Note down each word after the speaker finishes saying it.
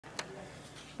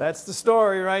That's the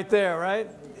story right there, right?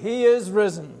 He is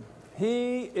risen.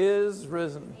 He is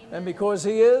risen. And because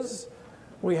He is,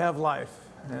 we have life.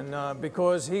 And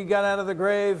because He got out of the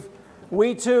grave,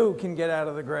 we too can get out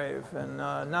of the grave. And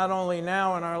not only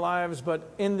now in our lives,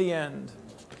 but in the end.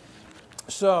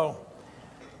 So,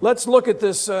 let's look at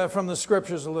this from the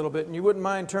Scriptures a little bit. And you wouldn't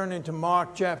mind turning to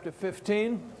Mark chapter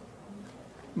 15.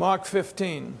 Mark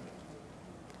 15.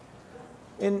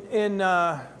 In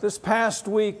this past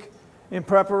week, in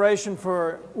preparation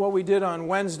for what we did on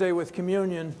Wednesday with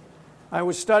communion, I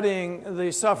was studying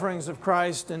the sufferings of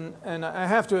Christ, and I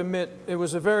have to admit, it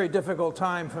was a very difficult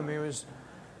time for me.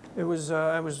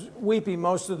 I was weepy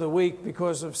most of the week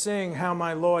because of seeing how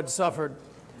my Lord suffered.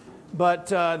 But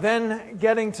then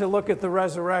getting to look at the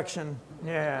resurrection,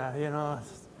 yeah, you know,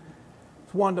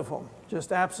 it's wonderful,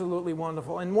 just absolutely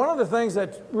wonderful. And one of the things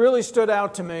that really stood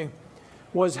out to me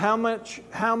was how much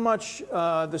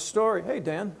the story, hey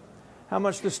Dan, how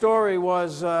much the story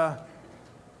was, how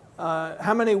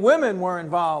many women were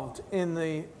involved in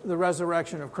the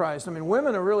resurrection of Christ. I mean,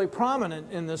 women are really prominent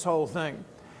in this whole thing.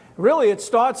 Really, it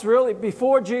starts really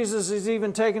before Jesus is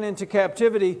even taken into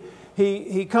captivity.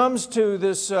 He comes to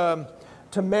this, to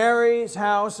Mary's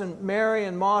house, and Mary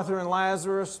and Martha and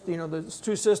Lazarus, you know, the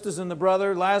two sisters and the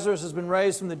brother. Lazarus has been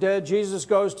raised from the dead. Jesus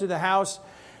goes to the house.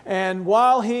 And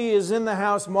while he is in the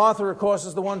house, Martha, of course,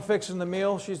 is the one fixing the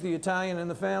meal. She's the Italian in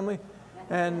the family.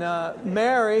 And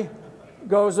Mary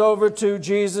goes over to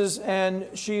Jesus, and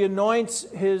she anoints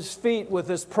His feet with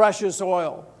this precious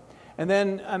oil. And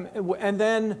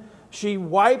then she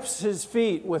wipes His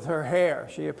feet with her hair.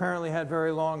 She apparently had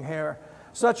very long hair.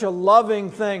 Such a loving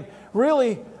thing.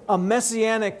 Really a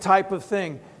messianic type of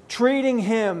thing. Treating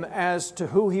Him as to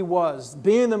who He was.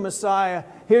 Being the Messiah.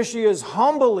 Here she is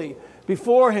humbly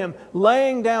before Him,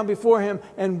 laying down before Him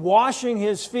and washing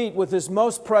His feet with this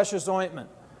most precious ointment.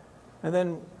 And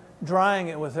then drying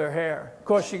it with her hair. Of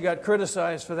course, she got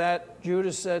criticized for that.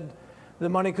 Judas said the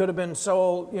money could have been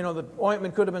sold, you know, the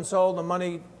ointment could have been sold, the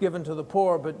money given to the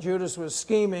poor, but Judas was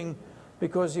scheming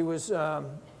because he was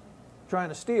trying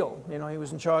to steal. You know, he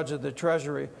was in charge of the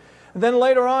treasury. And then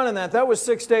later on in that was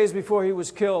 6 days before he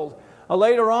was killed.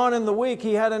 Later on in the week,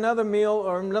 he had another meal,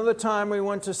 or another time we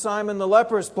went to Simon the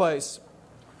leper's place.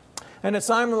 And at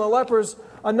Simon the leper's,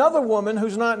 another woman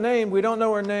who's not named, we don't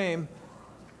know her name,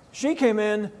 she came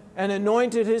in and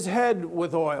anointed his head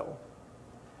with oil.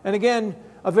 And again,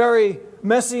 a very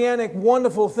messianic,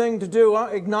 wonderful thing to do,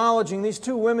 acknowledging, these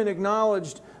two women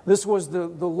acknowledged this was the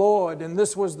Lord, and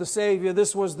this was the Savior,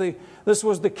 this was the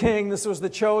King, this was the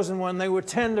chosen one. They were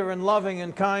tender and loving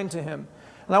and kind to Him.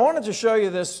 And I wanted to show you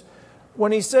this.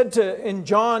 When He said in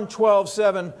John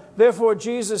 12:7, therefore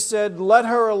Jesus said, let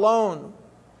her alone,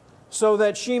 so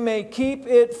that she may keep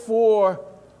it for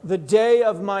the day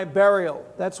of my burial.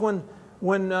 That's when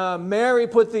Mary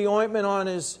put the ointment on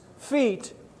His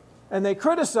feet, and they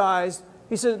criticized.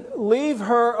 He said, leave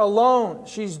her alone.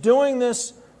 She's doing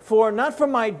this not for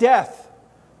my death,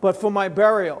 but for my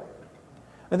burial.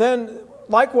 And then,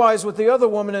 likewise, with the other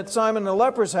woman at Simon the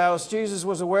leper's house, Jesus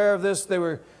was aware of this. They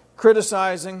were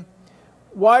criticizing.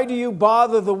 Why do you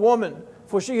bother the woman?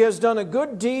 For she has done a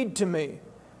good deed to me.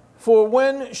 For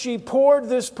when she poured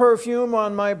this perfume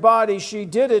on my body, she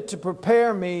did it to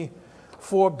prepare me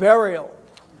for burial.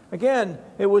 Again,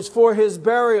 it was for His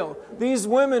burial. These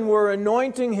women were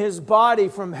anointing His body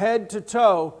from head to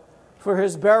toe for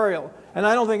His burial. And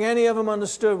I don't think any of them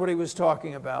understood what He was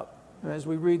talking about as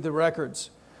we read the records.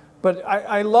 But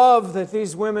I love that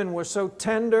these women were so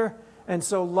tender and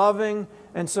so loving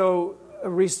and so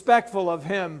respectful of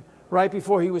Him right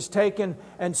before He was taken,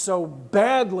 and so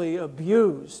badly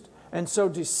abused and so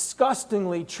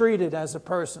disgustingly treated as a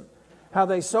person. How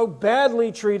they so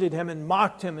badly treated Him and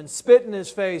mocked Him and spit in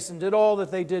His face and did all that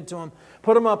they did to Him.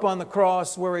 Put Him up on the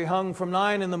cross where He hung from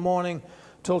 9 in the morning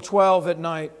till 12 at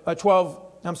night.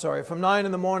 From 9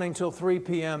 in the morning till 3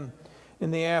 p.m.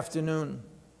 in the afternoon.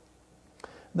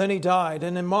 Then He died.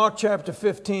 And in Mark chapter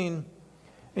 15,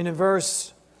 in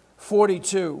verse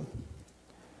 42,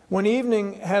 when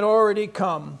evening had already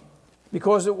come,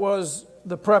 because it was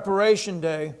the preparation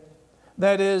day,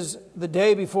 that is, the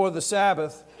day before the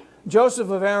Sabbath, Joseph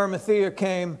of Arimathea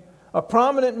came, a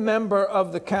prominent member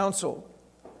of the council,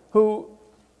 who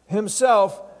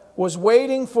himself was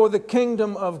waiting for the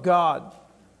kingdom of God.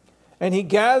 And he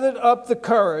gathered up the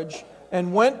courage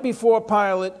and went before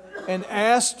Pilate and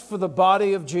asked for the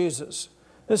body of Jesus.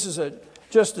 This is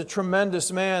just a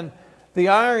tremendous man. The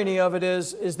irony of it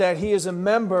is that he is a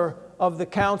member of the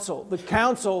council. The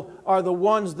council are the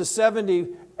ones, the 70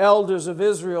 elders of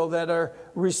Israel, that are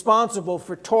responsible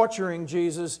for torturing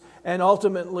Jesus and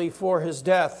ultimately for His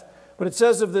death. But it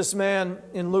says of this man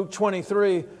in Luke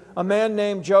 23, a man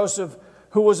named Joseph,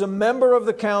 who was a member of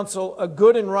the council, a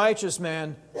good and righteous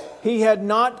man, he had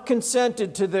not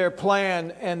consented to their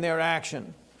plan and their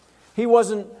action. He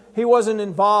wasn't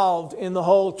involved in the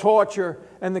whole torture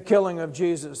and the killing of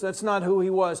Jesus. That's not who he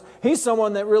was. He's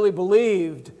someone that really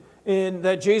believed in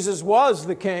that Jesus was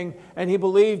the king, and he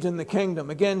believed in the kingdom.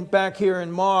 Again, back here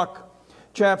in Mark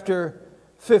chapter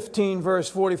 15, verse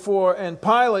 44, and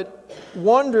Pilate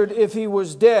wondered if he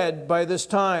was dead by this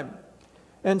time.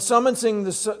 And summoning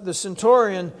the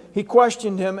centurion, he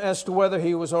questioned him as to whether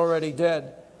he was already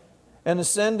dead. And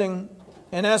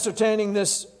ascertaining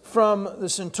this from the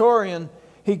centurion,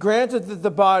 he granted the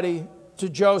body to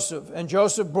Joseph. And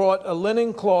Joseph brought a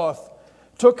linen cloth,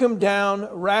 took him down,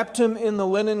 wrapped him in the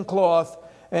linen cloth,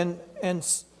 and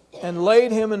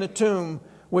laid him in a tomb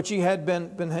which he had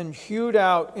been hewed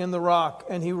out in the rock.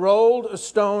 And he rolled a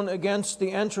stone against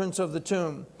the entrance of the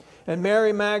tomb. And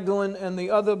Mary Magdalene and the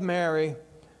other Mary,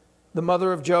 the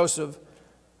mother of Joseph,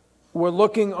 were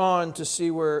looking on to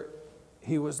see where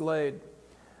he was laid.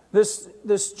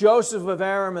 This Joseph of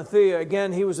Arimathea,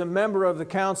 again, he was a member of the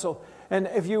council. And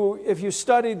if you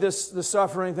studied the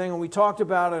suffering thing, and we talked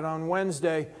about it on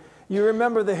Wednesday, you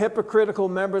remember the hypocritical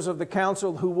members of the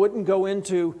council who wouldn't go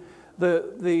into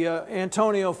the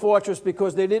Antonia fortress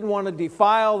because they didn't want to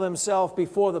defile themselves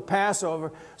before the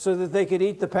Passover so that they could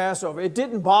eat the Passover. It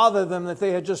didn't bother them that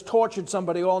they had just tortured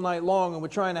somebody all night long and were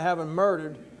trying to have him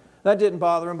murdered. That didn't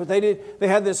bother them, but they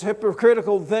had this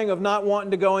hypocritical thing of not wanting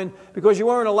to go in because you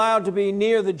weren't allowed to be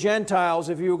near the Gentiles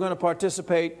if you were going to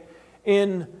participate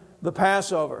in the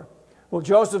Passover. Well,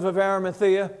 Joseph of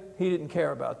Arimathea, he didn't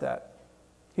care about that.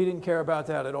 He didn't care about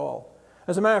that at all.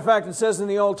 As a matter of fact, it says in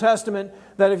the Old Testament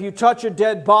that if you touch a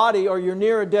dead body or you're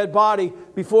near a dead body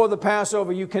before the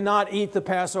Passover, you cannot eat the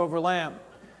Passover lamb.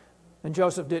 And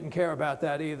Joseph didn't care about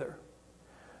that either.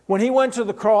 When he went to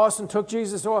the cross and took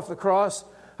Jesus off the cross,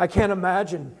 I can't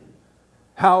imagine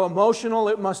how emotional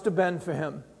it must have been for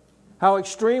him, how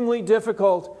extremely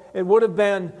difficult it would have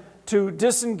been to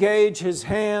disengage his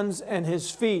hands and his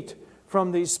feet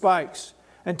from these spikes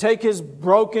and take his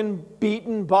broken,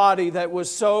 beaten body that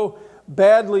was so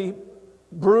badly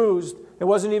bruised, it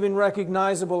wasn't even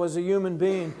recognizable as a human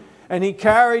being. And he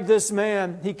carried this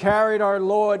man, he carried our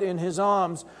Lord in his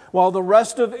arms, while the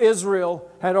rest of Israel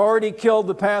had already killed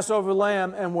the Passover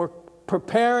lamb and were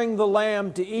preparing the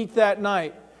lamb to eat that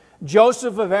night.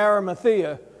 Joseph of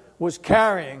Arimathea was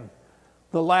carrying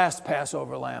the last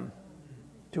Passover lamb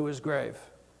to his grave.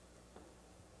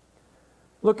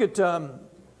 Look at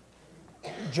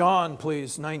John,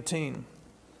 please, 19.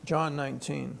 John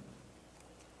 19.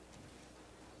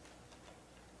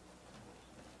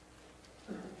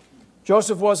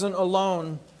 Joseph wasn't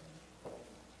alone.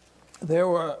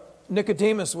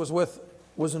 Nicodemus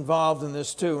was involved in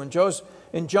this too. And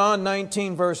in John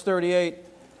 19, verse 38,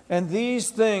 and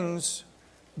these things,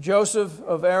 Joseph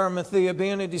of Arimathea,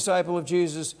 being a disciple of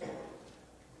Jesus,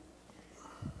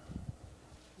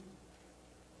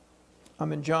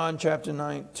 I'm in John chapter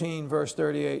 19, verse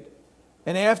 38.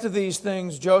 And after these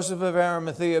things, Joseph of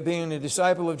Arimathea, being a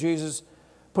disciple of Jesus,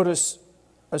 put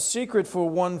a secret for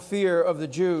one fear of the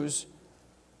Jews,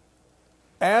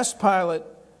 asked Pilate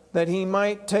that he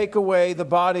might take away the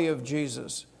body of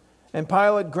Jesus. And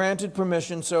Pilate granted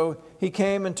permission, so he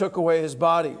came and took away his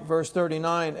body. Verse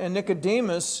 39, and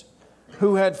Nicodemus,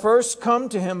 who had first come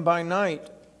to him by night,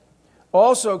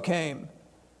 also came,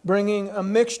 bringing a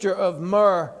mixture of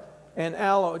myrrh and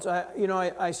aloes.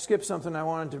 I skipped something I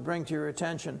wanted to bring to your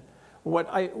attention.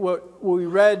 What we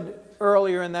read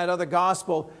earlier in that other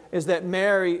gospel is that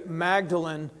Mary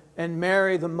Magdalene and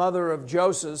Mary, the mother of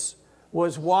Joseph,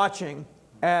 was watching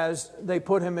as they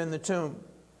put him in the tomb.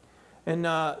 And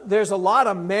there's a lot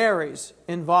of Marys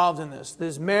involved in this.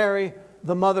 There's Mary,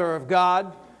 the mother of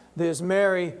God. There's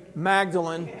Mary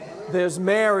Magdalene. There's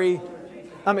Mary,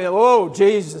 oh,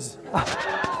 Jesus.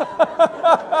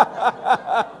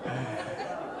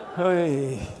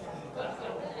 Hey.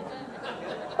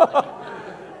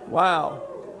 Wow.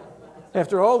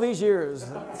 After all these years,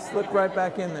 it slipped right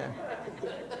back in there.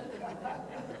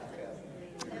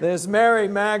 There's Mary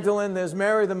Magdalene, there's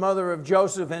Mary, the mother of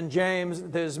Joseph and James,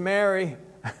 there's Mary,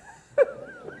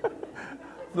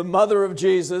 the mother of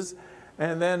Jesus,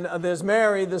 and then there's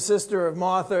Mary, the sister of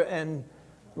Martha and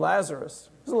Lazarus.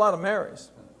 There's a lot of Marys.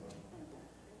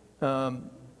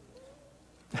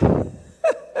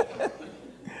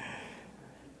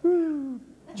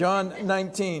 John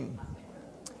 19.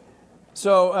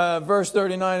 So, verse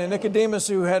 39, and Nicodemus,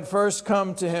 who had first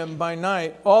come to him by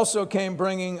night, also came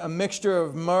bringing a mixture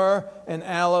of myrrh and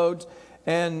aloes,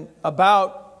 and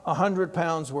about 100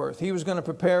 pounds worth. He was going to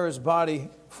prepare his body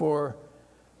for,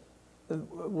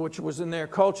 which was in their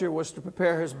culture, was to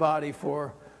prepare his body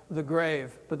for the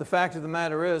grave. But the fact of the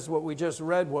matter is, what we just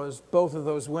read was both of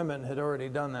those women had already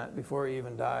done that before he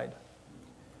even died.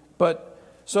 But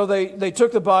so they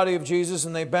took the body of Jesus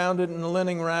and they bound it in a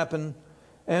linen wrap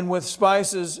and with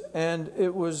spices, and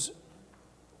it was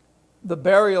the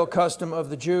burial custom of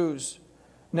the Jews.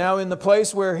 Now in the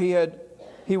place where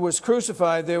he was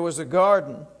crucified, there was a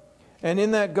garden, and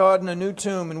in that garden a new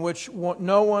tomb in which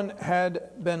no one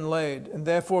had been laid. And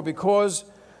therefore, because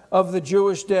of the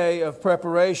Jewish day of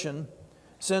preparation,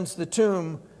 since the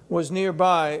tomb was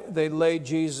nearby, they laid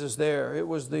Jesus there. It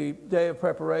was the day of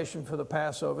preparation for the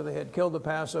Passover. They had killed the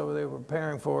Passover. They were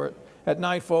preparing for it. At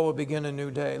nightfall would begin a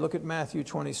new day. Look at Matthew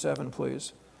 27,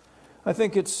 please. I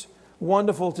think it's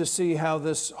wonderful to see how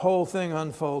this whole thing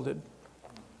unfolded.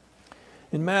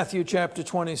 In Matthew chapter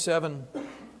 27,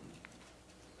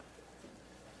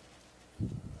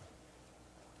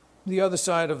 the other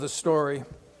side of the story,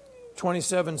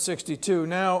 27:62.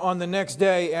 Now on the next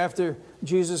day after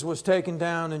Jesus was taken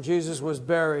down and Jesus was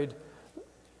buried,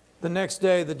 the next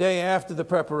day, the day after the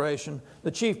preparation, the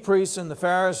chief priests and the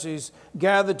Pharisees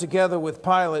gathered together with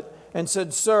Pilate and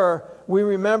said, "Sir, we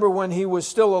remember when he was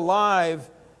still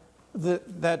alive,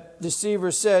 that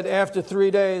deceiver said, 'After 3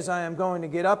 days I am going to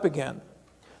get up again.'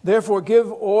 Therefore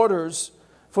give orders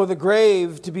for the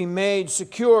grave to be made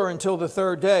secure until the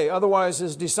 3rd day. Otherwise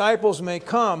his disciples may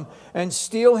come and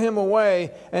steal him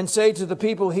away and say to the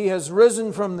people, 'He has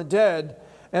risen from the dead,'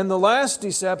 and the last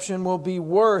deception will be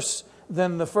worse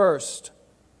than the first."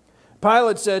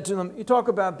 Pilate said to them, "You talk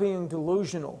about being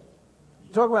delusional.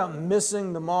 You talk about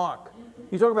missing the mark.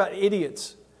 You talk about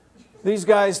idiots. These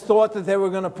guys thought that they were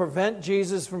going to prevent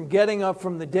Jesus from getting up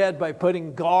from the dead by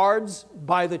putting guards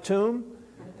by the tomb.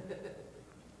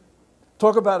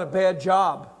 Talk about a bad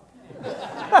job."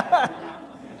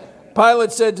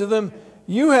 Pilate said to them,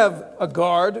 "You have a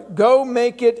guard. Go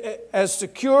make it as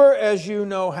secure as you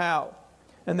know how."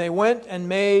 And they went and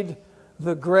made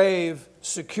the grave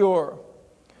secure.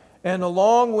 And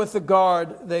along with the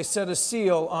guard, they set a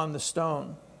seal on the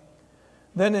stone.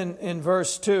 Then in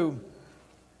verse 2,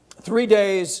 3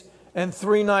 days and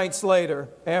 3 nights later,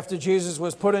 after Jesus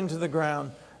was put into the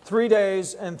ground, 3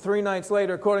 days and 3 nights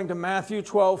later, according to Matthew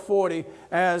 12:40,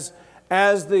 as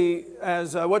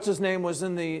what's his name was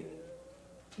in the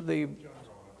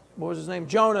what was his name?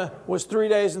 Jonah was 3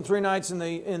 days and 3 nights in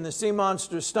the sea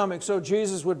monster's stomach. So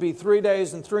Jesus would be 3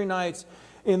 days and 3 nights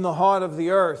in the heart of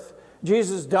the earth.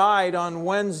 Jesus died on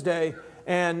Wednesday,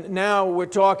 and now we're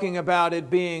talking about it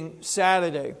being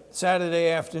Saturday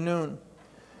afternoon.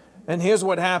 And here's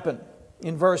what happened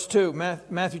in verse 2,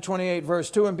 Matthew 28,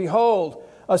 verse 2. "And behold,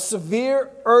 a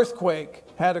severe earthquake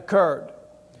had occurred."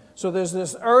 So there's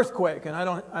this earthquake, and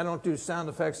I don't do sound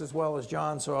effects as well as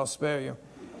John, so I'll spare you.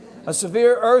 "A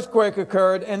severe earthquake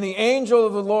occurred, and the angel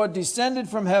of the Lord descended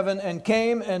from heaven and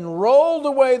came and rolled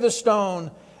away the stone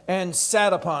and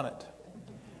sat upon it.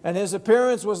 And his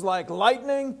appearance was like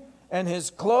lightning, and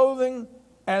his clothing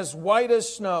as white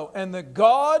as snow. And the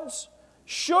gods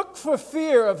shook for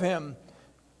fear of him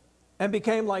and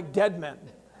became like dead men."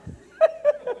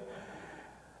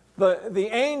 The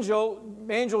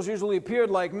angels usually appeared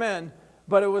like men,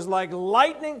 but it was like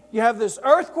lightning. You have this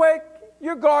earthquake,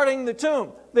 you're guarding the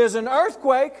tomb. There's an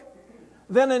earthquake,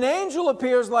 then an angel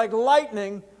appears like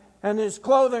lightning, and his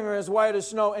clothing are as white as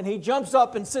snow, and he jumps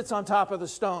up and sits on top of the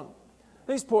stone.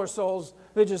 These poor souls,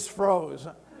 they just froze.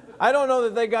 I don't know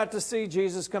that they got to see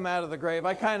Jesus come out of the grave.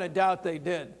 I kind of doubt they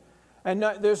did. And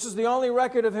this is the only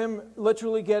record of him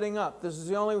literally getting up.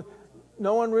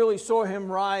 No one really saw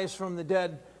him rise from the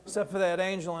dead except for that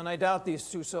angel, and I doubt these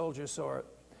 2 soldiers saw it.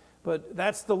 But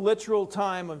that's the literal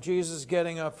time of Jesus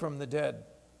getting up from the dead.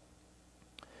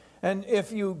 And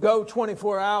if you go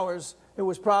 24 hours, it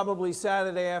was probably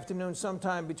Saturday afternoon,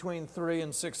 sometime between 3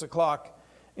 and 6 o'clock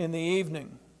in the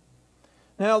evening.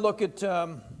 Now look at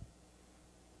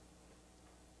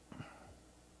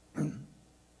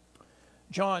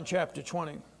John chapter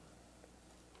 20.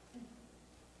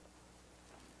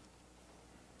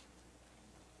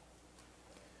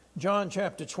 John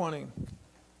chapter 20.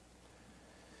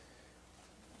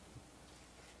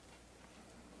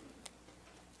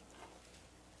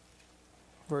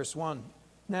 Verse 1.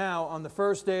 Now, on the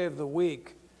first day of the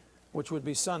week, which would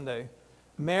be Sunday,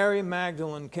 Mary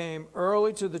Magdalene came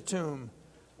early to the tomb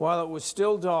while it was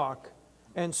still dark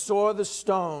and saw the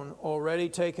stone already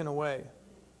taken away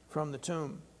from the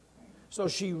tomb. So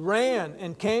she ran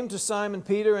and came to Simon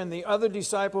Peter and the other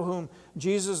disciple whom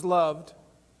Jesus loved,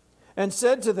 and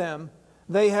said to them,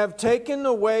 They have taken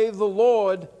away the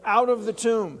Lord out of the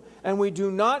tomb, and we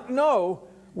do not know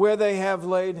where they have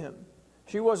laid him.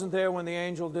 She wasn't there when the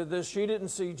angel did this. She didn't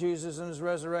see Jesus in his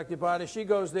resurrected body. She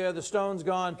goes there, the stone's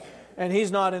gone, and he's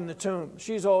not in the tomb.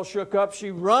 She's all shook up.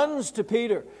 She runs to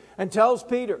Peter and tells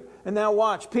Peter. And now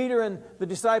watch, Peter and the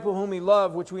disciple whom he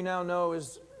loved, which we now know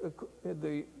is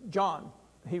John.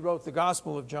 He wrote the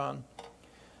Gospel of John.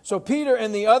 So Peter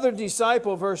and the other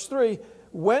disciple, verse 3,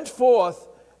 went forth,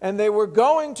 and they were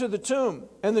going to the tomb,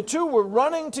 and the two were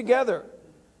running together.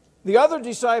 The other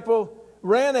disciple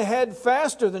ran ahead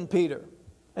faster than Peter,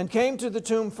 and came to the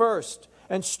tomb first.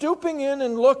 And stooping in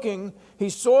and looking, he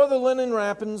saw the linen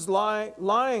wrappings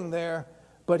lying there,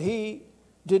 but he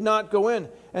did not go in.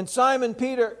 And Simon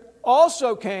Peter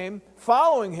also came,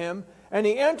 following him, and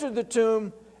he entered the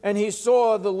tomb, and he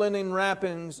saw the linen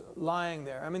wrappings lying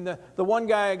there. I mean, the one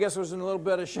guy, I guess, was in a little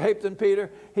better shape than Peter.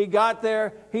 He got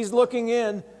there, he's looking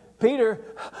in. Peter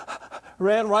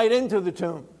ran right into the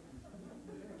tomb.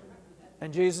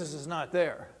 And Jesus is not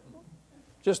there.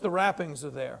 Just the wrappings are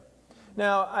there.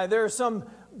 Now, there's some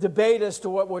debate as to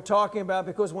what we're talking about,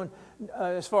 because when,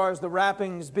 as far as the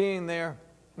wrappings being there,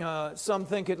 some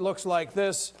think it looks like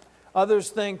this. Others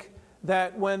think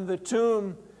that when the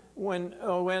tomb, when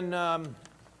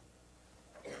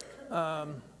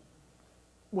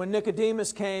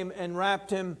Nicodemus came and wrapped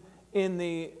him in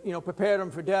the, prepared him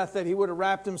for death, that he would have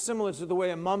wrapped him similar to the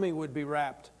way a mummy would be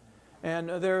wrapped. And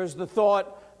there is the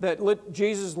thought that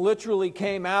Jesus literally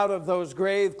came out of those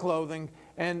grave clothing,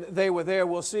 and they were there.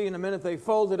 We'll see in a minute. They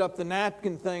folded up the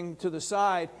napkin thing to the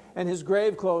side, and his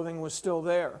grave clothing was still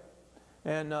there.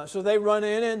 And so they run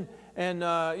in, and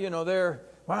they're,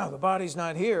 wow, the body's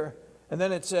not here. And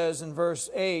then it says in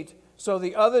verse 8, so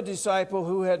the other disciple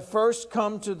who had first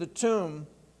come to the tomb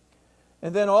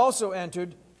and then also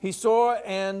entered, he saw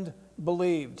and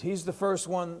believed. He's the first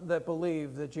one that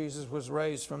believed that Jesus was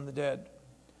raised from the dead.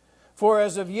 For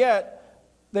as of yet,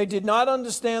 they did not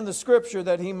understand the scripture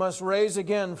that he must raise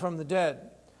again from the dead.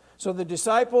 So the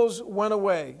disciples went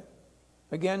away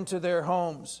again to their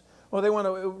homes. Well, it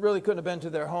really couldn't have been to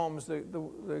their homes.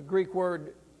 The Greek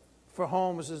word for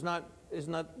homes is not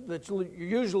that's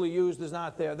usually used, is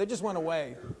not there. They just went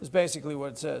away, is basically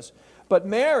what it says. But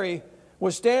Mary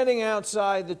was standing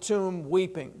outside the tomb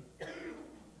weeping.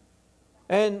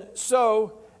 And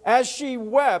so, as she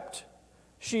wept,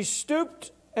 she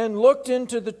stooped and looked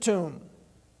into the tomb.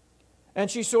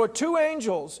 And she saw two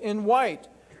angels in white,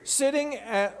 sitting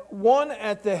one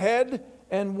at the head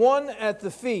and one at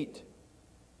the feet,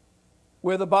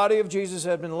 where the body of Jesus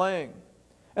had been laying.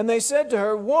 And they said to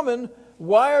her, "Woman,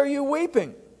 why are you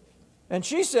weeping?" And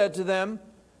she said to them,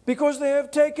 "Because they have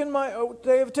taken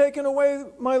away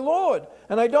my Lord,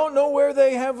 and I don't know where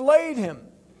they have laid him."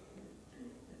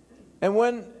 And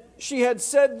when she had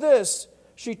said this,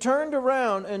 she turned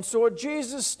around and saw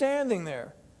Jesus standing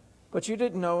there, but she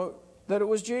didn't know that it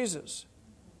was Jesus.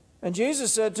 And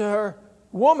Jesus said to her,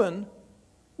 "Woman,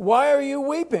 why are you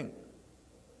weeping?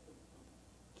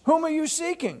 Whom are you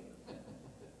seeking?"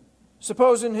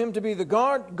 Supposing him to be the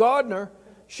gardener,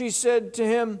 she said to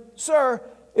him, "Sir,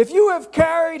 if you have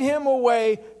carried him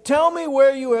away, tell me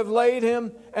where you have laid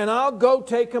him, and I'll go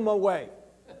take him away."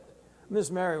 Miss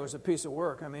Mary was a piece of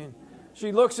work. I mean,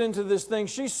 she looks into this thing.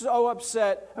 She's so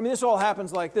upset. I mean, this all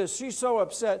happens like this. She's so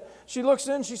upset. She looks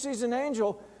in, she sees an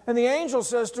angel, and the angel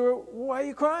says to her, "Why are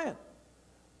you crying?"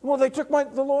 "Well, they took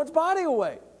the Lord's body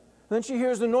away." Then she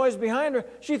hears the noise behind her.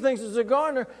 She thinks it's a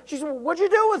gardener. She said, "What'd you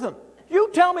do with him? You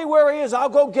tell me where he is. I'll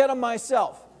go get him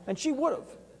myself." And she would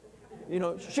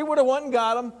have. She would have went and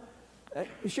got him.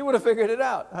 She would have figured it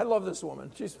out. I love this woman.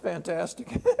 She's fantastic.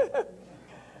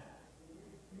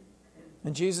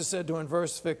 And Jesus said to her in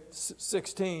verse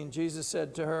 16, Jesus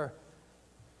said to her,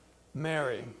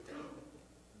 "Mary,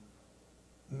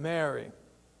 Mary."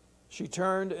 She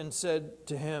turned and said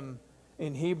to him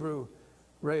in Hebrew,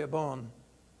 "Rabbon,"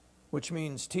 which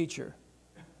means teacher.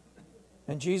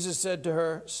 And Jesus said to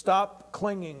her, "Stop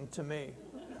clinging to me."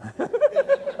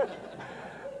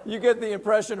 You get the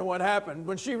impression of what happened.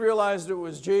 When she realized it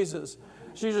was Jesus,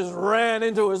 she just ran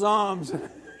into his arms.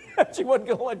 She wasn't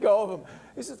going to let go of him.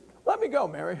 He says, "Let me go,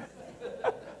 Mary.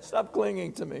 Stop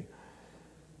clinging to me."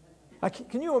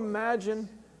 Can you imagine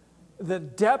the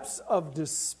depths of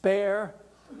despair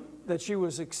that she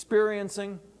was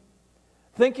experiencing?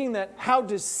 Thinking that how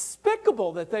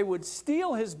despicable that they would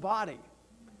steal his body.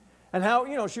 And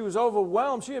how, she was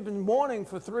overwhelmed. She had been mourning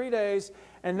for 3 days,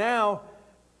 and now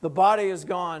the body is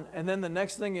gone. And then the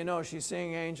next thing you know, she's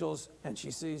seeing angels, and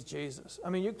she sees Jesus. I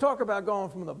mean, you talk about going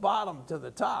from the bottom to the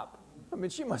top. I mean,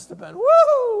 she must have been,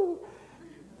 woo!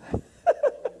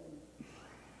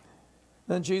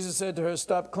 Then Jesus said to her,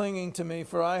 "Stop clinging to me,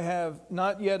 for I have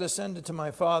not yet ascended to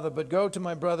my Father, but go to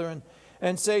my brethren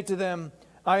and say to them,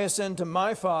 I ascend to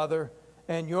my Father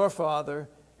and your Father,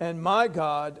 and my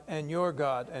God and your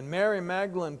God." And Mary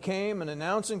Magdalene came and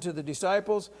announcing to the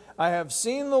disciples, "I have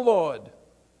seen the Lord,"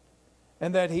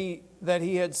 and that he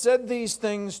had said these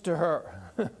things to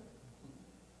her.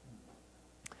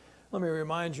 Let me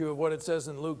remind you of what it says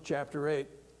in Luke chapter 8.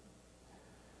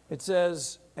 It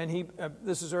says, and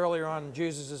this is earlier on in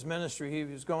Jesus' ministry, he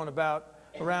was going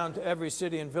around to every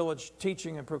city and village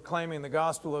teaching and proclaiming the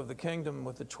gospel of the kingdom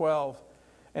with the 12,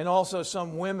 and also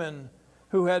some women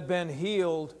who had been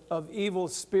healed of evil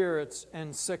spirits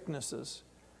and sicknesses.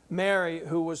 Mary,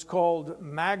 who was called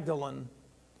Magdalene,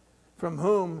 from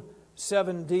whom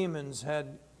 7 demons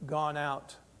had gone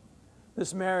out.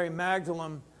 This Mary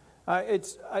Magdalene,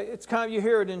 it's kind of, you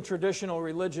hear it in traditional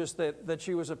religious that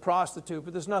she was a prostitute,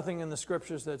 but there's nothing in the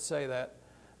scriptures that say that.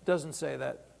 It doesn't say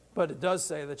that, but it does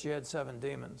say that she had 7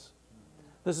 demons.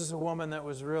 This is a woman that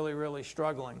was really, really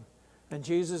struggling, and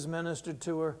Jesus ministered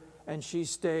to her, and she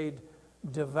stayed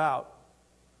devout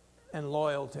and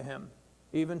loyal to him,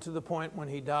 even to the point when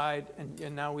he died,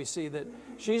 and now we see that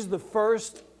she's the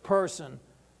first person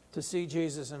to see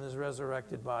Jesus in his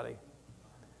resurrected body.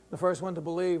 The first one to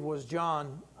believe was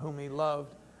John, whom he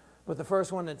loved, but the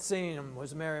first one that seen him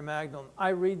was Mary Magdalene. I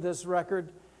read this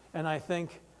record, and I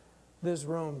think there's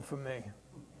room for me.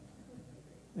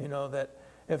 You know, that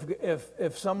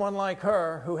if someone like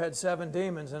her, who had 7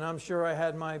 demons, and I'm sure I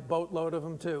had my boatload of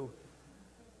them too,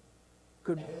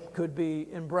 could be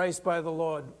embraced by the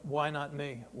Lord, why not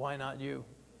me? Why not you?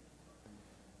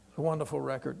 It's a wonderful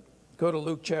record. Go to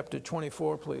Luke chapter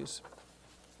 24, please.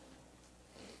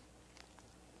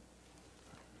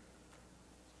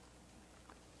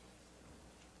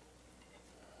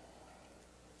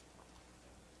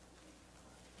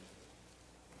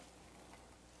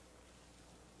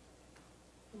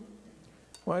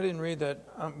 Well, I didn't read that.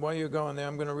 While you're going there,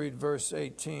 I'm going to read verse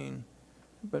 18.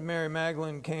 But Mary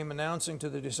Magdalene came announcing to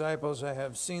the disciples, "I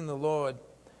have seen the Lord,"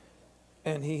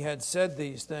 and he had said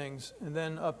these things. And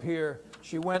then up here,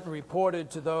 she went and reported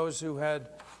to those who had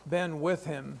been with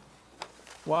him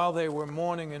while they were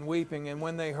mourning and weeping. And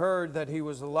when they heard that he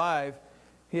was alive,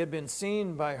 he had been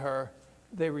seen by her,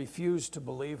 they refused to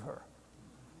believe her.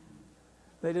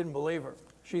 They didn't believe her.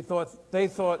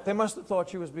 They must have thought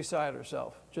she was beside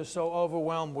herself, just so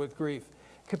overwhelmed with grief.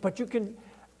 But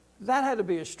that had to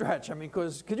be a stretch. I mean,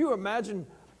 because could you imagine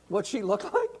what she looked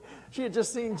like? She had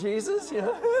just seen Jesus, you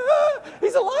know,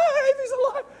 he's alive, he's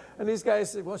alive. And these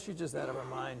guys said, well, she's just out of her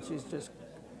mind. She's just...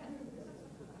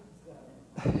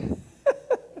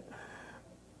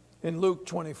 In Luke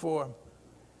 24,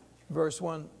 verse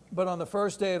 1, "But on the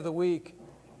first day of the week,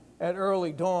 at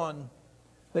early dawn,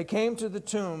 they came to the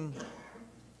tomb,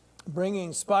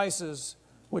 bringing spices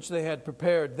which they had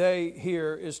prepared." They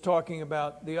here is talking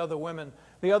about the other women.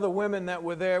 The other women that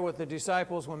were there with the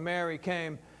disciples when Mary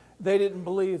came, they didn't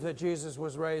believe that Jesus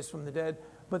was raised from the dead,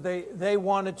 but they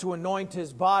wanted to anoint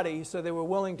his body, so they were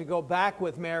willing to go back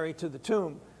with Mary to the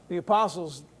tomb. The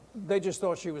apostles, they just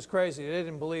thought she was crazy. They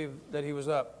didn't believe that he was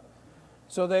up.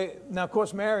 So now of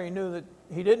course Mary knew that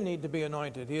he didn't need to be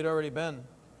anointed. He had already been.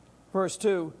 Verse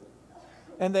 2,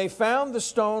 "And they found the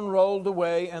stone rolled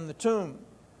away and the tomb.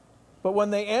 But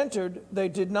when they entered, they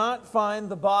did not find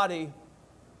the body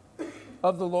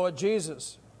of the Lord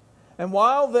Jesus. And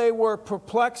while they were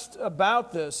perplexed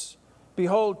about this,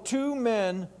 behold, 2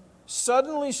 men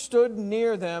suddenly stood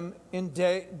near them in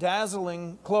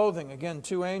dazzling clothing." Again,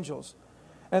 2 angels.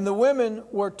 "And the women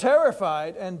were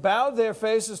terrified and bowed their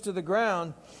faces to the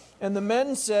ground. And the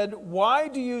men said, 'Why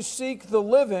do you seek the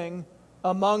living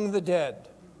among the dead?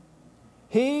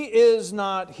 He is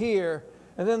not here.'"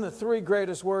 And then the 3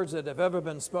 greatest words that have ever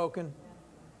been spoken.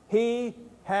 He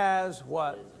has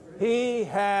what? He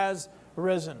has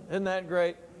risen. Isn't that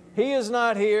great? He is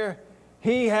not here.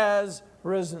 He has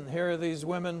risen. Here are these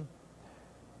women.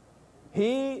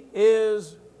 He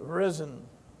is risen.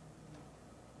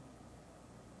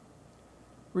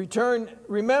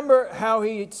 Remember how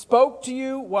he spoke to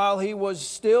you while he was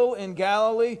still in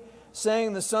Galilee,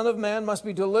 saying, "The Son of Man must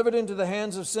be delivered into the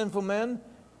hands of sinful men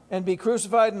and be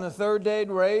crucified, and the 3rd day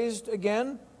raised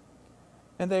again?"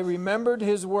 And they remembered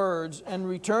his words and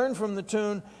returned from the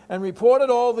tomb and reported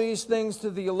all these things to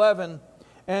the 11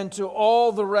 and to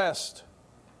all the rest.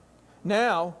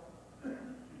 Now,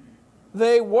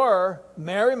 they were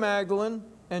Mary Magdalene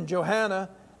and Johanna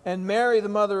and Mary, the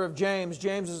mother of James.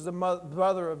 James is the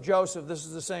brother of Joseph. This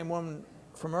is the same woman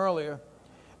from earlier.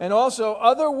 And also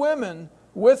other women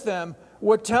with them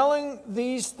were telling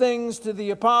these things to the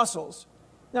apostles.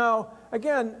 Now,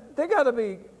 again, they got to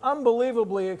be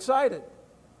unbelievably excited.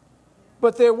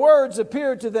 But their words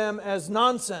appeared to them as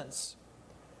nonsense,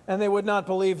 and they would not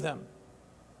believe them.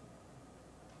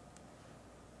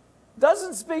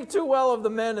 Doesn't speak too well of the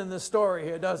men in this story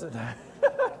here, does it?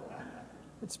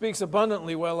 It speaks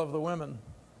abundantly well of the women.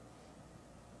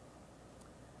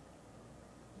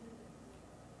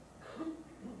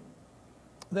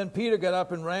 Then Peter got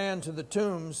up and ran to the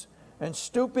tombs, and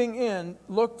stooping in,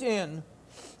 looked in,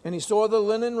 and he saw the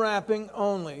linen wrapping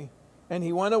only, and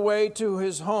he went away to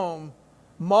his home,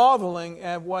 marveling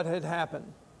at what had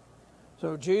happened.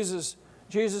 So Jesus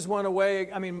went away.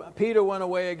 Peter went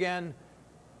away again.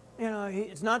 You know,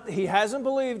 he hasn't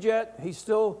believed yet. He's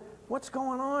still, what's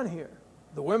going on here?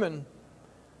 The women,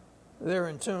 they're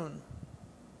in tune.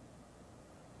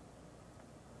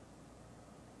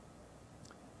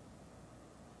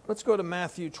 Let's go to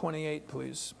Matthew 28,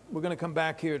 please. We're going to come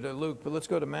back here to Luke, but let's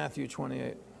go to Matthew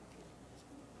 28.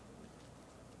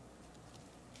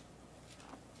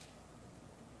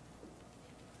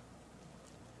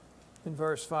 In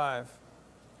verse 5.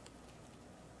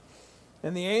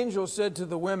 And the angel said to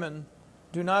the women,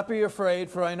 "Do not be afraid,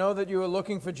 for I know that you are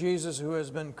looking for Jesus who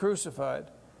has been crucified.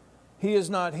 He is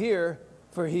not here,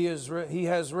 for he has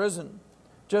risen.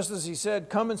 Just as he said,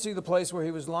 come and see the place where he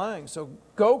was lying. So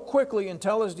go quickly and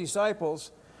tell his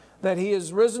disciples that he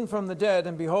is risen from the dead,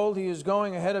 and behold, he is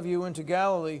going ahead of you into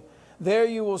Galilee. There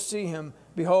you will see him.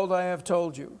 Behold, I have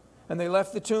told you." And they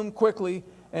left the tomb quickly,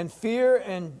 and fear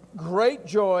and great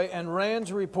joy, and ran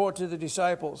to report to the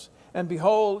disciples. And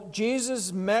behold,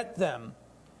 Jesus met them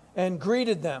and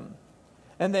greeted them.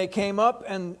 And they came up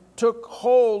and took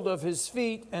hold of his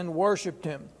feet and worshipped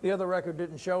him. The other record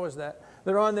didn't show us that.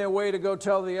 They're on their way to go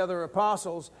tell the other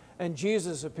apostles, and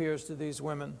Jesus appears to these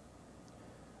women.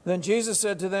 Then Jesus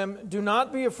said to them, "Do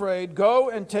not be afraid. Go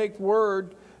and take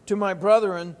word to my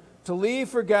brethren to leave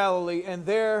for Galilee, and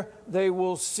there they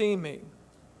will see me."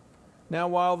 Now,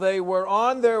 while they were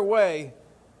on their way,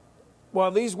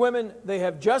 while these women, they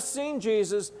have just seen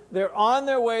Jesus, they're on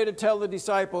their way to tell the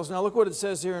disciples. Now, look what it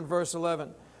says here in verse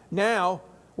 11. Now,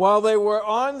 while they were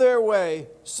on their way,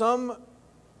 some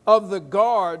of the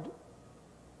guard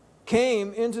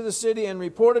came into the city and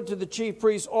reported to the chief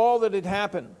priests all that had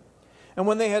happened. And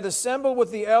when they had assembled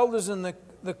with the elders and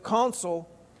the council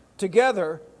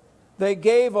together, they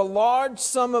gave a large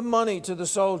sum of money to the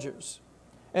soldiers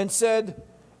and said,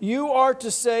 "You are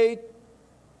to say,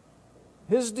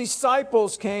 his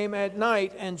disciples came at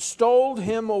night and stole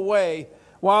him away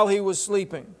while he was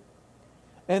sleeping.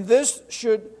 And this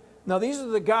should..." Now these are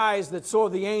the guys that saw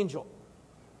the angel.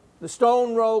 The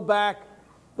stone rolled back,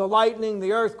 the lightning,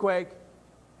 the earthquake.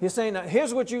 He's saying, now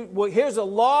here's a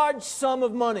large sum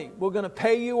of money. We're going to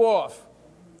pay you off.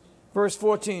 Verse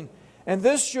 14. "And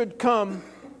this should come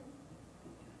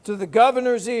to the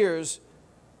governor's ears.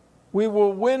 We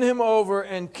will win him over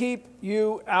and keep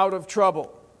you out of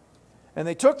trouble." And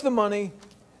they took the money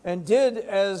and did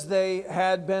as they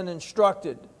had been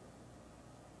instructed.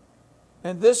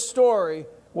 And this story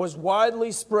was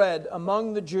widely spread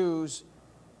among the Jews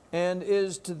and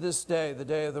is to this day, the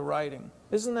day of the writing.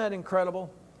 Isn't that incredible?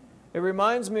 It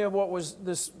reminds me of what was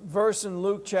this verse in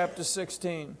Luke chapter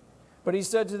 16. But he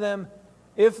said to them,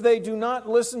 "If they do not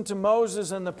listen to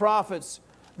Moses and the prophets,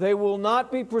 they will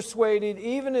not be persuaded,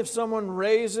 even if someone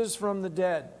raises from the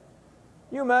dead."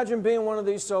 Can you imagine being one of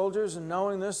these soldiers and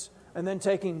knowing this and then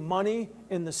taking money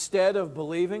in the stead of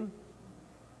believing?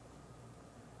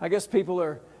 I guess people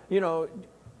are,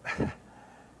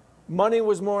 money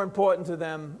was more important to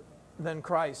them than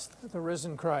Christ, the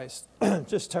risen Christ.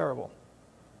 Just terrible.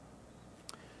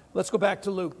 Let's go back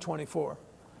to Luke 24.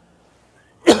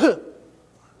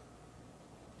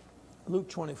 Luke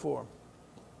 24.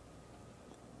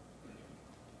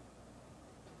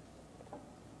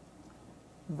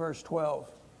 Verse 12.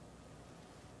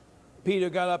 Peter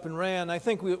got up and ran. I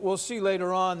think we'll see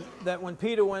later on that when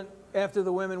Peter went, after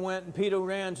the women went and Peter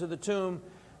ran to the tomb,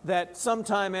 that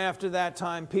sometime after that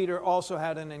time, Peter also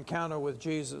had an encounter with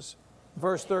Jesus.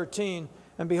 Verse 13,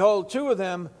 "And behold, two of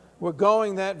them were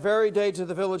going that very day to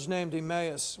the village named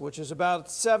Emmaus, which is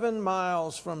about 7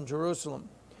 miles from Jerusalem.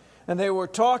 And they were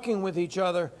talking with each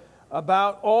other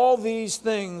about all these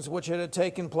things which had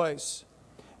taken place.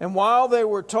 And while they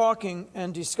were talking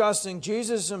and discussing,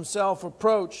 Jesus himself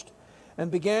approached and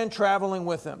began traveling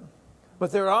with them.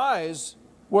 But their eyes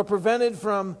were prevented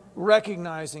from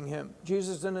recognizing him."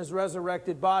 Jesus in his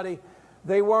resurrected body,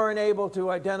 they weren't able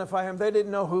to identify him. They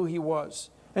didn't know who he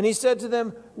was. And he said to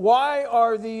them, what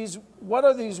are these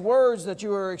words that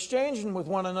you are exchanging with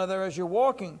one another as you're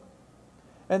walking?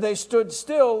 And they stood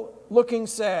still, looking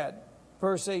sad.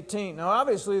 verse 18. Now,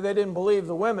 obviously, they didn't believe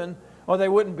the women, or they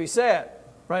wouldn't be sad,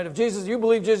 right? If you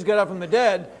believe Jesus got up from the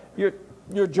dead,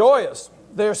 you're joyous.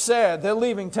 They're sad. They're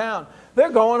leaving town. They're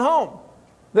going home.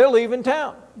 They're leaving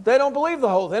town. They don't believe the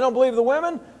whole. They don't believe the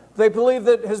women. They believe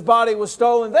that his body was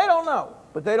stolen. They don't know,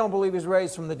 but they don't believe he's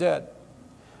raised from the dead.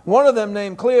 One of them,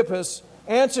 named Cleopas,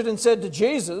 answered and said to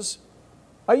Jesus,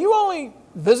 "Are you only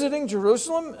visiting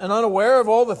Jerusalem and unaware of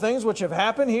all the things which have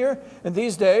happened here in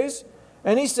these days?"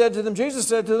 And Jesus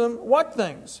said to them, "What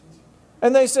things?"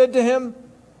 And they said to him,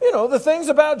 the things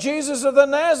about Jesus of the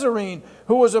Nazarene,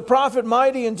 who was a prophet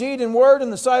mighty in deed and word in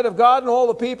the sight of God and all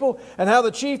the people, and how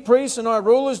the chief priests and our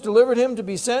rulers delivered him to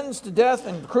be sentenced to death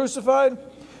and crucified.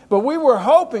 But we were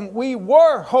hoping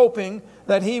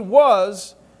that he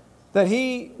was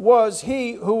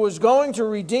he who was going to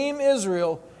redeem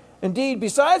Israel. Indeed,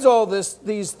 besides all this,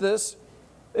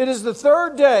 it is the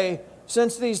third day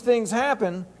since these things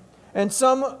happened, and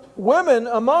some women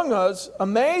among us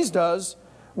amazed us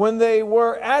when they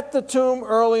were at the tomb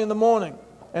early in the morning,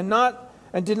 and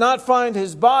did not find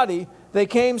his body. They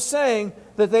came saying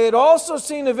that they had also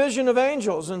seen a vision of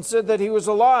angels, and said that he was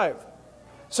alive.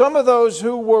 Some of those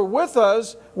who were with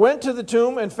us went to the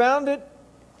tomb and found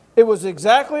it was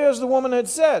exactly as the woman had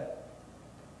said,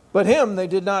 but him they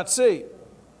did not see."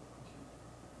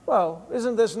 Well,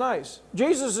 isn't this nice?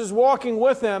 Jesus is walking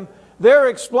with them. They're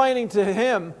explaining to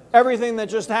him everything that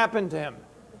just happened to him,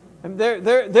 and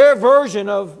their version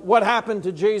of what happened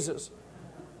to Jesus.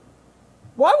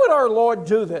 Why would our Lord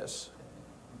do this?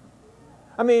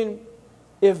 I mean,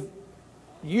 if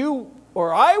you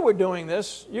or I were doing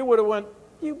this, you would have went,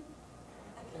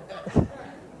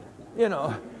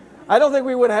 I don't think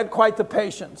we would have had quite the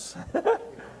patience.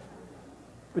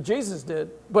 But Jesus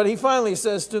did. But he finally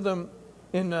says to them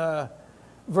in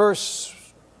verse,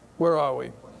 where are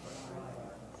we?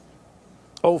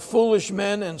 "O foolish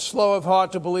men and slow of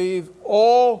heart to believe,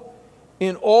 all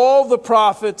the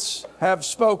prophets have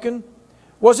spoken.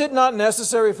 Was it not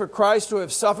necessary for Christ to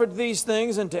have suffered these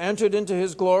things and to enter into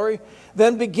his glory?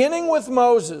 Then beginning with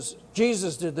Moses,"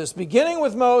 Jesus did this, "beginning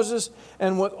with Moses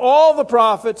and with all the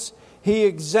prophets, he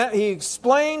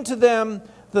explained to them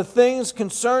the things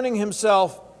concerning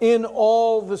himself in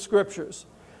all the Scriptures."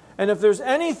 And if there's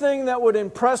anything that would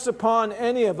impress upon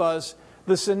any of us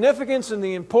the significance and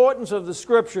the importance of the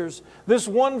Scriptures, this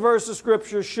one verse of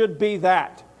Scripture should be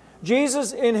that.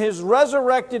 Jesus in his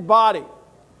resurrected body.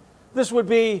 This would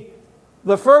be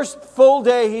the first full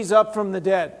day he's up from the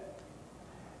dead.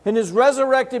 In his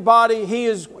resurrected body,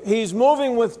 he's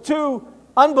moving with two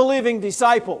unbelieving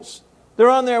disciples. They're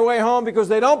on their way home because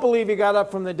they don't believe he got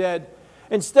up from the dead.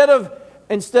 Instead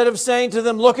of saying to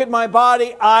them, "Look at my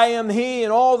body, I am he,"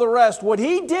 and all the rest, what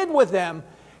he did with them,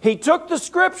 he took the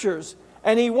Scriptures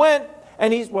and he went,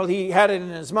 and he had it in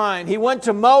his mind. He went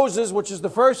to Moses, which is the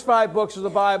first 5 books of the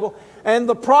Bible, and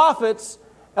the prophets,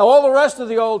 all the rest of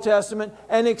the Old Testament,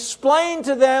 and explained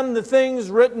to them the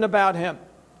things written about him,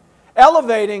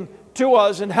 elevating to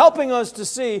us and helping us to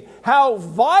see how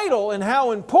vital and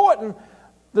how important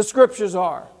the Scriptures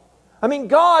are. I mean,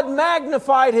 God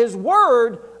magnified his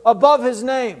word above his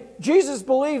name. Jesus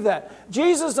believed that.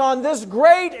 Jesus, on this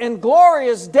great and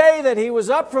glorious day that he was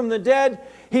up from the dead,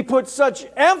 he put such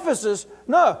emphasis.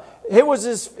 No, it was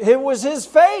his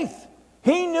faith.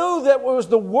 He knew that it was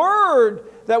the word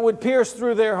that would pierce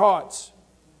through their hearts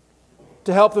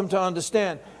to help them to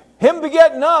understand. Him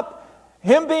getting up,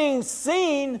 him being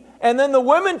seen, and then the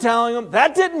women telling him,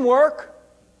 that didn't work.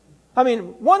 I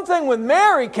mean, one thing when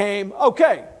Mary came,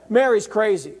 okay, Mary's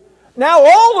crazy. Now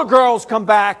all the girls come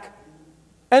back,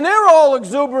 and they're all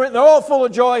exuberant, they're all full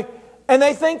of joy, and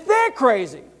they think they're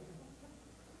crazy.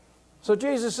 So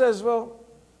Jesus says, well,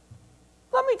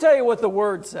 let me tell you what the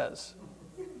Word says.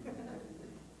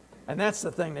 And that's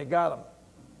the thing that got them.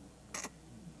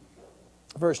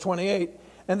 Verse 28,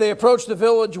 and they approached the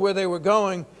village where they were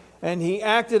going, and he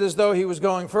acted as though he was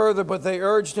going further, but they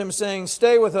urged him, saying,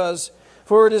 "Stay with us,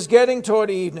 for it is getting toward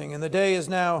evening, and the day is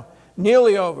now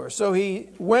nearly over." So he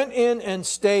went in and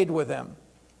stayed with them.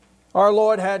 Our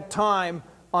Lord had time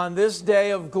on this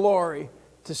day of glory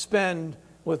to spend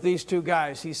with these two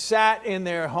guys. He sat in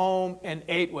their home and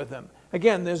ate with them.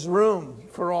 Again, there's room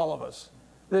for all of us.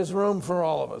 There's room for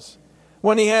all of us.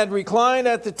 When he had reclined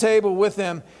at the table with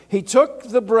them, he took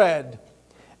the bread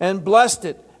and blessed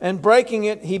it, and breaking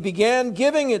it, he began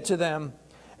giving it to them,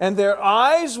 and their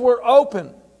eyes were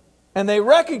open, and they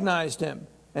recognized him,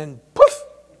 and poof,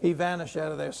 he vanished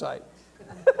out of their sight.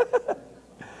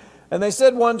 And they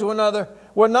said one to another,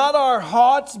 "Were not our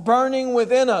hearts burning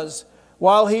within us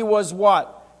while he was"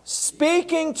 what?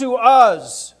 "Speaking to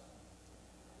us,"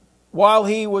 while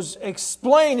he was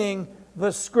explaining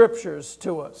the Scriptures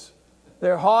to us.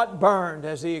 Their heart burned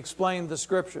as he explained the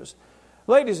Scriptures.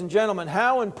 Ladies and gentlemen,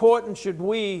 how important should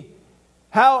what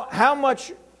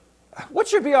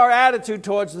should be our attitude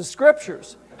towards the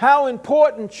Scriptures? How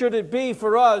important should it be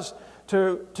for us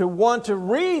to want to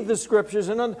read the Scriptures?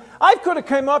 And I could have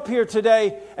come up here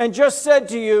today and just said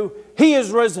to you, He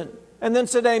is risen, and then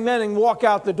said amen and walk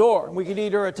out the door. And we could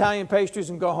eat our Italian pastries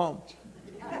and go home.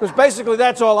 Because basically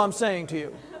that's all I'm saying to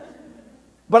you.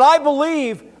 But I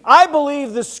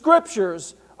believe the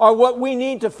Scriptures are what we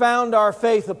need to found our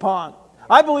faith upon.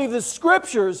 I believe the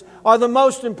Scriptures are the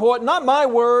most important, not my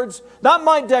words, not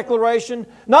my declaration,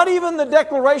 not even the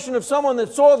declaration of someone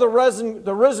that saw the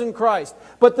risen Christ.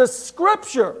 But the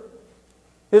Scripture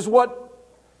is what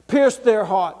pierced their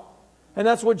heart. And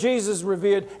that's what Jesus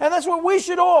revered. And that's what we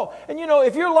should all. And you know,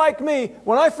 if you're like me,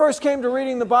 when I first came to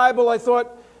reading the Bible, I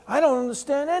thought, I don't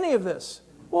understand any of this.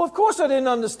 Well, of course I didn't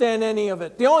understand any of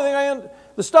it. The only thing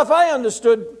the stuff I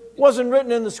understood wasn't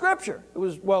written in the Scripture. It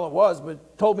was, but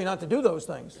it told me not to do those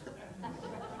things.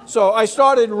 So I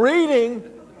started reading,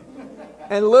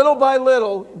 and little by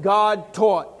little, God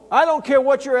taught. I don't care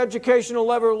what your educational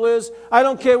level is. I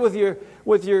don't care with your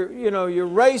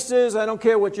race is. I don't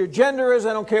care what your gender is.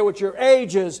 I don't care what your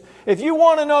age is. If you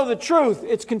want to know the truth,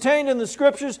 it's contained in the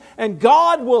Scriptures, and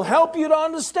God will help you to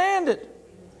understand it.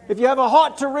 If you have a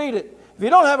heart to read it. If you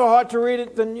don't have a heart to read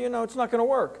it, then it's not going to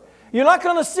work. You're not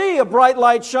going to see a bright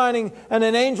light shining and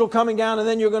an angel coming down and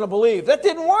then you're going to believe. That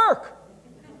didn't work.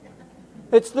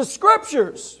 It's the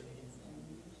Scriptures.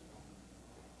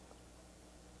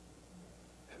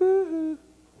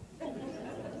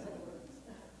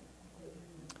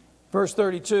 Verse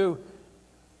 32,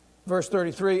 verse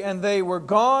 33, and they were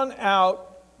gone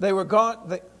out,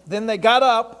 then they got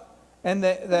up, and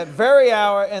that very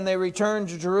hour, and they returned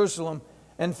to Jerusalem,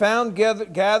 and found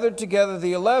gathered together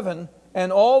the 11,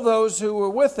 and all those who were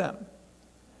with them,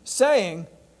 saying,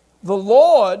 the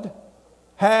Lord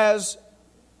has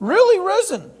really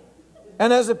risen,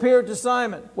 and has appeared to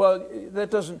Simon. Well,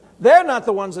 they're not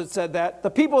the ones that said that. The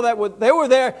people that were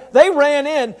there, they ran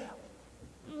in.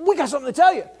 We got something to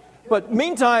tell you. But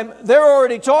meantime, they're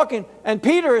already talking, and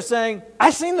Peter is saying,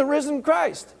 I seen the risen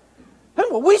Christ. And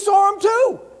well, we saw him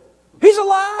too. He's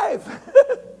alive.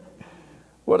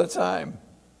 What a time.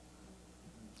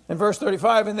 In verse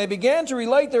 35, and they began to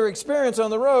relate their experience on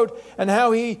the road and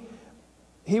how he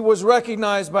was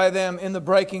recognized by them in the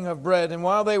breaking of bread. And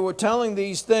while they were telling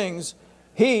these things,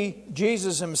 he,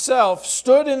 Jesus himself,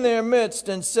 stood in their midst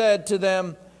and said to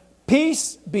them,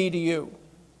 peace be to you.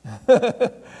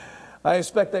 I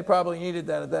expect they probably needed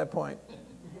that at that point.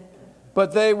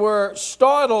 But they were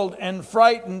startled and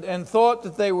frightened and thought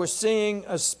that they were seeing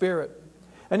a spirit.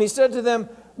 And he said to them,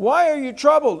 why are you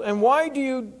troubled? And why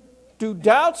do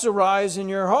doubts arise in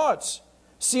your hearts?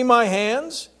 See my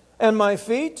hands and my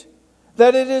feet,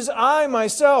 that it is I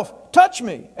myself. Touch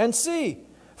me and see.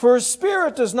 For a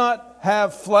spirit does not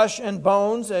have flesh and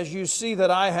bones, as you see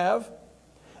that I have.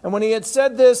 And when he had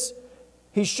said this,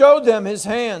 he showed them his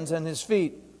hands and his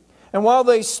feet. And while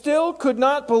they still could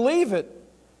not believe it,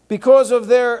 because of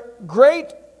their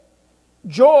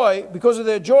joy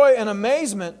and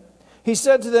amazement, he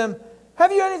said to them,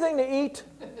 have you anything to eat?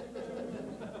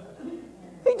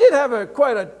 He did have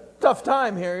quite a tough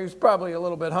time here. He was probably a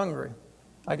little bit hungry.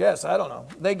 I guess, I don't know.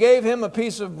 They gave him a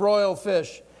piece of broiled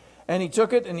fish, and he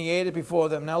took it and he ate it before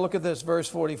them. Now look at this, verse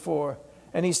 44.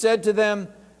 And he said to them,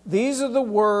 these are the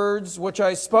words which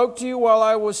I spoke to you while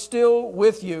I was still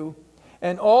with you,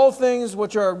 and all things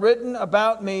which are written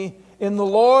about me in the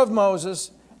law of Moses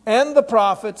and the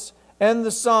prophets and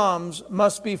the Psalms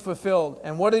must be fulfilled.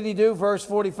 And what did he do? Verse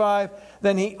 45.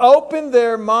 Then he opened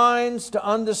their minds to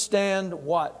understand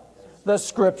what? The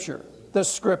Scripture. The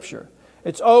Scripture.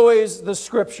 It's always the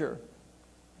Scripture.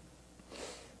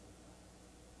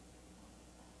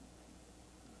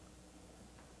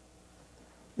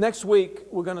 Next week,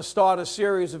 we're going to start a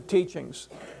series of teachings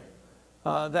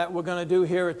that we're going to do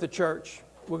here at the church.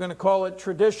 We're going to call it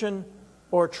Tradition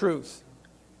or Truth.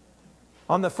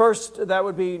 On the first, that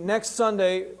would be next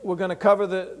Sunday, we're going to cover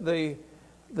the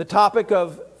topic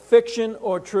of fiction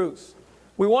or truth.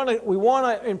 We want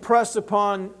to impress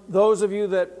upon those of you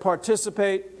that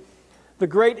participate the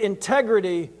great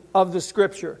integrity of the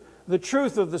Scripture, the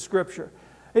truth of the Scripture.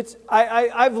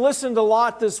 I've listened a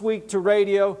lot this week to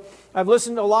radio. I've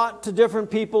listened a lot to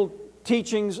different people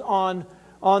teachings on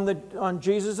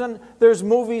Jesus, and there's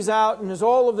movies out, and there's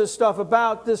all of this stuff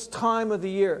about this time of the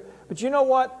year. But you know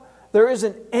what? There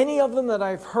isn't any of them that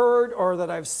I've heard or that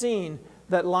I've seen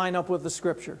that line up with the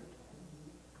Scripture.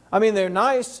 I mean, they're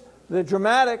nice, they're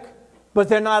dramatic, but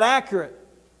they're not accurate.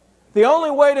 The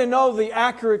only way to know the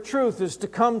accurate truth is to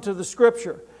come to the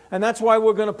Scripture. And that's why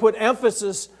we're going to put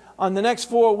emphasis on the next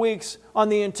 4 weeks on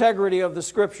the integrity of the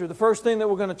Scripture. The first thing that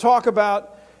we're going to talk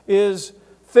about is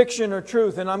fiction or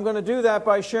truth. And I'm going to do that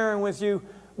by sharing with you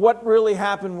what really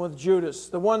happened with Judas,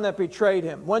 the one that betrayed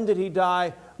him. When did he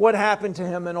die? What happened to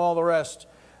him and all the rest?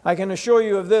 I can assure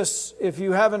you of this, if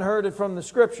you haven't heard it from the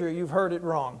Scripture, you've heard it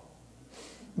wrong.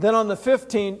 Then on the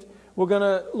 15th, we're going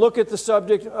to look at the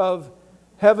subject of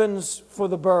heavens for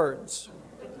the birds.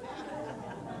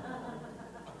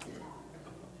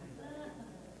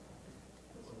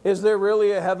 Is there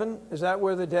really a heaven? Is that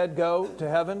where the dead go, to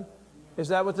heaven? Is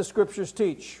that what the Scriptures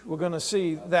teach? We're going to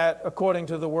see that according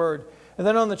to the Word. And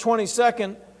then on the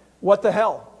 22nd, what the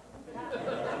hell?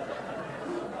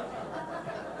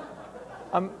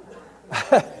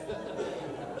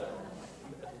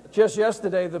 Just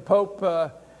yesterday, the Pope,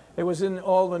 it was in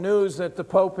all the news that the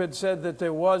Pope had said that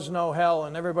there was no hell,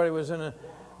 and everybody was in a,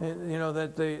 you know,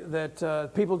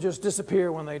 that people just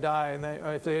disappear when they die, and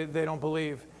if they don't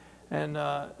believe. And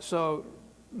so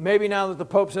maybe now that the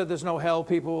Pope said there's no hell,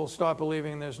 people will start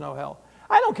believing there's no hell.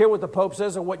 I don't care what the Pope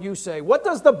says or what you say. What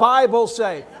does the Bible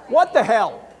say? What the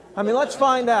hell? I mean, let's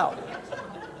find out.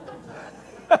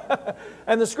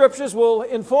 And the Scriptures will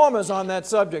inform us on that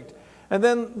subject. And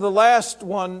then the last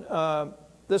one,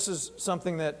 this is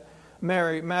something that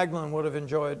Mary Magdalene would have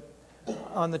enjoyed.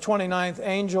 On the 29th,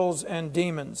 angels and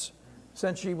demons.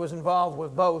 Since she was involved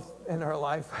with both in her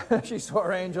life, she saw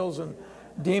angels and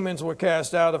demons were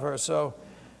cast out of her. So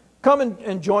come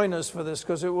and join us for this,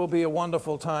 because it will be a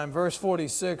wonderful time. Verse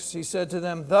 46, he said to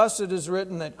them, "Thus it is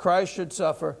written that Christ should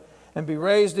suffer and be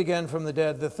raised again from the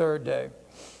dead the third day,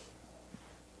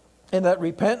 and that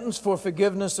repentance for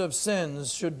forgiveness of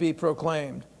sins should be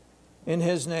proclaimed in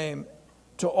his name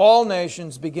to all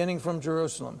nations, beginning from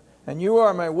Jerusalem. And you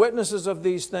are my witnesses of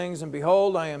these things, and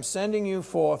behold, I am sending you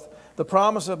forth the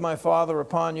promise of my Father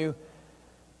upon you,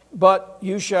 but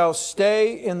you shall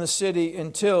stay in the city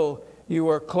until you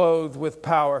are clothed with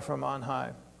power from on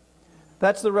high."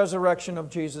 That's the resurrection of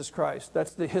Jesus Christ.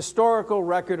 That's the historical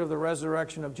record of the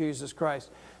resurrection of Jesus Christ.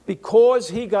 Because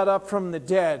he got up from the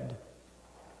dead,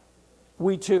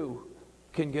 we too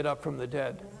can get up from the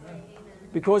dead.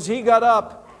 Because he got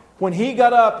up, when he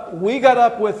got up, we got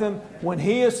up with him. When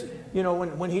he is, you know,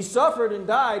 when he suffered and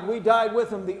died, we died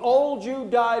with him. The old you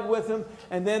died with him,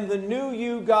 and then the new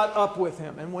you got up with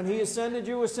him. And when he ascended,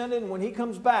 you ascended, and when he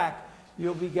comes back,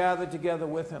 you'll be gathered together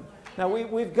with him. Now,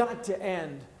 we've got to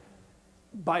end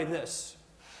by this.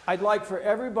 I'd like for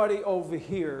everybody over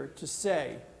here to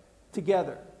say,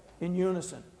 together, in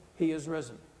unison, "He is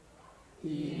risen."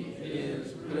 He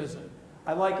is risen.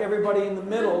 I'd like everybody in the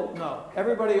middle, no,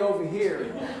 everybody over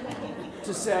here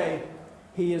to say,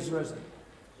 "He is risen."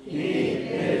 He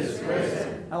is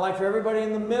risen. I'd like for everybody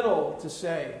in the middle to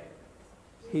say,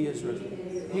 "He is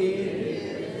risen." He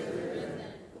is risen.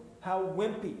 How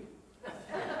wimpy.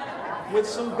 With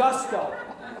some gusto.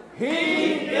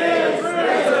 He is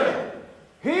risen.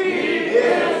 He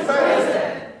is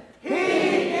risen.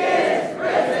 He is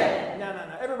risen.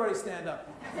 No. Everybody stand up.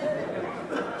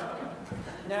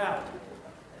 Now,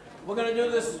 we're going to do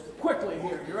this quickly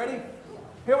here. You ready?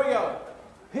 Here we go.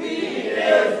 He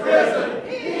is risen.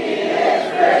 He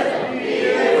is risen.